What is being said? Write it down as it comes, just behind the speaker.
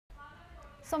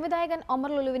സംവിധായകൻ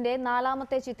ഒമർ ലുലുവിന്റെ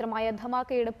നാലാമത്തെ ചിത്രമായ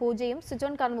ധമാക്കയുടെ പൂജയും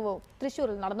സുജോൺ കർമ്മവും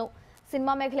തൃശൂരിൽ നടന്നു.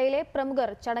 സിനിമാ മേഖലയിലെ പ്രമുഖർ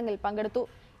ചടങ്ങിൽ പങ്കെടുത്തു.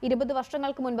 20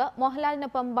 വർഷങ്ങൾക്ക് മുൻപ്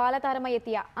മോഹൻലാലിനൊപ്പം ബാലതാരമായി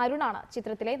എത്തിയ അരുണാണ്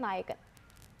ചിത്രത്തിലെ നായകൻ.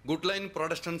 ഗുഡ് ലൈൻ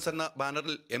പ്രൊഡക്ഷൻസ് എന്ന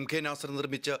ബാനറിൽ MK നാസർ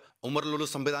നിർമ്മിച്ച് ഉമർ ലുലു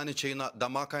സംവിധാനം ചെയ്യുന്ന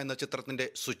ധമാക്ക എന്ന ചിത്രത്തിന്റെ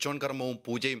സ്വിച്ച് ഓൺ കർമ്മവും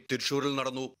പൂജയും തൃശൂരിൽ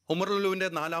നടന്നു. ഉമർ ലുലുവിന്റെ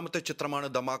നാലാമത്തെ ചിത്രമാണ്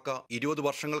ധമാക്ക. 20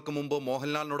 വർഷങ്ങൾക്ക് മുമ്പ്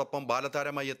മോഹൻലാലിനോടൊപ്പം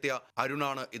ബാലതാരമായി എത്തിയ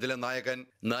അരുണാണ് ഇതിലെ നായകൻ.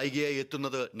 നായികയായി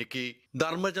എത്തുന്നത് നിക്കി.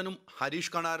 ധർമ്മജനും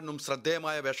ഹരീഷ് കണാരനും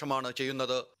ശ്രദ്ധേയമായ വേഷമാണ്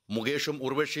ചെയ്യുന്നത്. മുകേഷും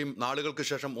ഉർവശിയും നാളുകൾക്ക്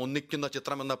ശേഷം ഒന്നിക്കുന്ന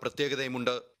ചിത്രമെന്ന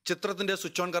പ്രത്യേകതയുമുണ്ട്. ചിത്രത്തിന്റെ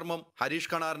സ്വിച്ച് ഓൺ കർമ്മം ഹരീഷ്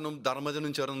കണാരനും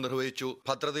ധർമ്മജനും ചേർന്ന് നിർവഹിച്ചു.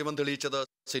 ഭദ്രദീപം തെളിയിച്ചത്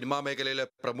സിനിമാ മേഖലയിലെ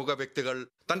പ്രമുഖ വ്യക്തികൾ.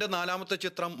 തന്റെ നാലാമത്തെ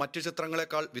ചിത്രം മറ്റു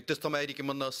ചിത്രങ്ങളെക്കാൾ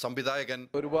വ്യത്യസ്തമായിരിക്കുമെന്ന് സംവിധായകൻ.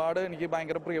 ഒരുപാട് എനിക്ക്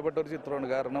ഭയങ്കര പ്രിയപ്പെട്ട ഒരു ചിത്രമാണ്.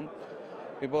 കാരണം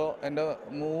ഇപ്പോൾ എൻ്റെ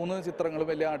 3 ചിത്രങ്ങളും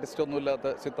വലിയ ആർട്ടിസ്റ്റ് ഒന്നുമില്ലാത്ത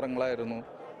ചിത്രങ്ങളായിരുന്നു.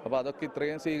 അപ്പോൾ അതൊക്കെ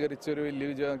ഇത്രയും സ്വീകരിച്ചൊരു വലിയ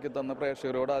വിജയമാക്കി തന്ന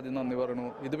പ്രേക്ഷകരോട് ആദ്യം നന്ദി പറയണു.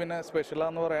 ഇത് പിന്നെ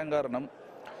സ്പെഷ്യലാന്ന് പറയാൻ കാരണം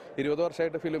 20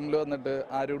 വർഷമായിട്ട് ഫിലിമിൽ വന്നിട്ട്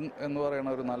അരുൺ എന്ന് പറയുന്ന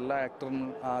ഒരു നല്ല ആക്ടറിന്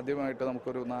ആദ്യമായിട്ട്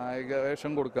നമുക്കൊരു നായക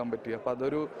വേഷം കൊടുക്കാൻ പറ്റി. അപ്പോൾ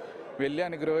അതൊരു വലിയ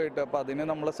അനുഗ്രഹമായിട്ട്. അപ്പോൾ അതിനെ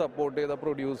നമ്മളെ സപ്പോർട്ട് ചെയ്ത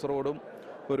പ്രൊഡ്യൂസറോടും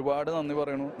ഒരുപാട് നന്ദി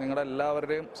പറയുന്നു. നിങ്ങളുടെ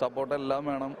എല്ലാവരുടെയും സപ്പോർട്ട് എല്ലാം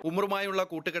വേണം. ഉമറുമായുള്ള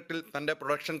കൂട്ടുകെട്ടിൽ തന്റെ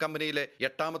പ്രൊഡക്ഷൻ കമ്പനിയിലെ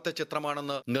 8ാമത്തെ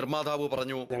ചിത്രമാണെന്ന് നിർമ്മാതാവ്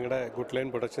പറഞ്ഞു. ഞങ്ങളുടെ ഗുഡ്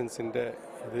ലൈൻ പ്രൊഡക്ഷൻസിന്റെ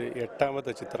ഇത്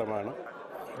 8ാമത്തെ ചിത്രമാണ്.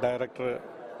 ഡയറക്ടർ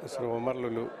ശ്രീ ഒമർ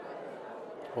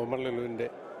ലുലുവിൻ്റെ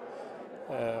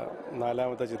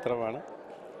 4ാമത്തെ ചിത്രമാണ്.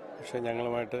 പക്ഷേ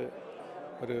ഞങ്ങളുമായിട്ട്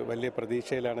ഒരു വലിയ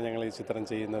പ്രതീക്ഷയിലാണ് ഞങ്ങൾ ഈ ചിത്രം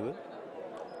ചെയ്യുന്നത്.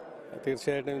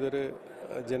 തീർച്ചയായിട്ടും ഇതൊരു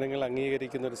ജനങ്ങൾ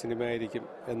അംഗീകരിക്കുന്ന ഒരു സിനിമയായിരിക്കും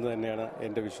എന്ന് തന്നെയാണ്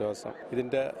എൻ്റെ വിശ്വാസം.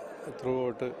 ഇതിൻ്റെ ത്രൂ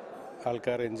ഔട്ട്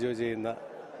ആൾക്കാർ എൻജോയ് ചെയ്യുന്ന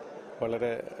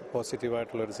വളരെ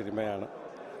പോസിറ്റീവായിട്ടുള്ളൊരു സിനിമയാണ്.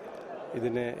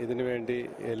 ഇതിനു വേണ്ടി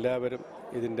എല്ലാവരും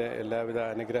ഇതിൻ്റെ എല്ലാവിധ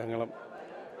അനുഗ്രഹങ്ങളും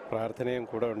പ്രാർത്ഥനയും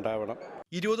കൂടെ ഉണ്ടാവണം.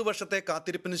 20 വർഷത്തെ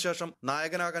കാത്തിരിപ്പിന് ശേഷം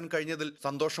നായകനാകാൻ കഴിഞ്ഞതിൽ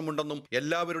സന്തോഷമുണ്ടെന്നും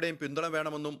എല്ലാവരുടെയും പിന്തുണ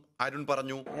വേണമെന്നും അരുൺ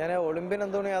പറഞ്ഞു. ഞാൻ ഒളിമ്പ്യൻ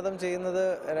അന്തോണിയാദം ചെയ്യുന്നത്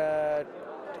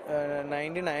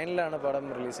 99-ലാണ് പടം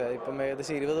റിലീസായത്. ഇപ്പം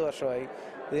ഏകദേശം 20 വർഷമായി.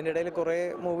 ഇതിൻ്റെ ഇടയിൽ കുറേ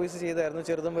മൂവീസ് ചെയ്തായിരുന്നു.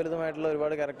 ചെറുതും വലുതുമായിട്ടുള്ള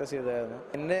ഒരുപാട് ക്യാരക്ടേഴ്സ് ചെയ്തായിരുന്നു.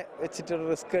 എന്നെ വെച്ചിട്ടൊരു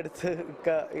റിസ്ക് എടുത്ത്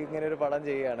ഇങ്ങനെ ഒരു പടം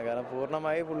ചെയ്യുകയാണ്. കാരണം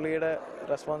പൂർണ്ണമായി പുള്ളിയുടെ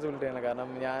റെസ്പോൺസിബിലിറ്റിയാണ്. കാരണം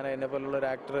ഞാൻ എന്നെ പോലുള്ള ഒരു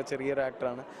ആക്ടർ, ചെറിയൊരു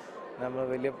ആക്ടറാണ്. നമ്മൾ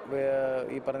വലിയ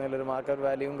ഈ പറഞ്ഞ ഒരു മാർക്കറ്റ്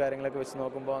വാല്യൂവും കാര്യങ്ങളൊക്കെ വെച്ച്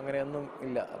നോക്കുമ്പോൾ അങ്ങനെയൊന്നും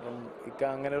ഇല്ല. അപ്പം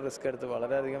അങ്ങനെ ഒരു റിസ്ക് എടുത്ത്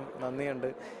വളരെയധികം നന്ദിയുണ്ട്.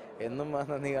 എന്നും ആ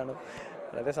നന്ദി കാണും.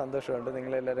 വളരെ സന്തോഷമുണ്ട്.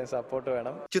 നിങ്ങളെല്ലാവരെയും സപ്പോർട്ട്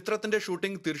വേണം. ചിത്രത്തിന്റെ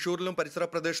ഷൂട്ടിംഗ് തൃശൂരിലും പരിസര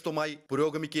പ്രദേശത്തുമായി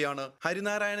പുരോഗമിക്കുകയാണ്.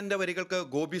 ഹരിനാരായണന്റെ വരികൾക്ക്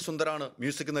ഗോപി സുന്ദറാണ്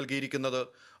മ്യൂസിക് നൽകിയിരിക്കുന്നത്.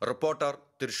 റിപ്പോർട്ടർ,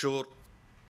 തൃശൂർ.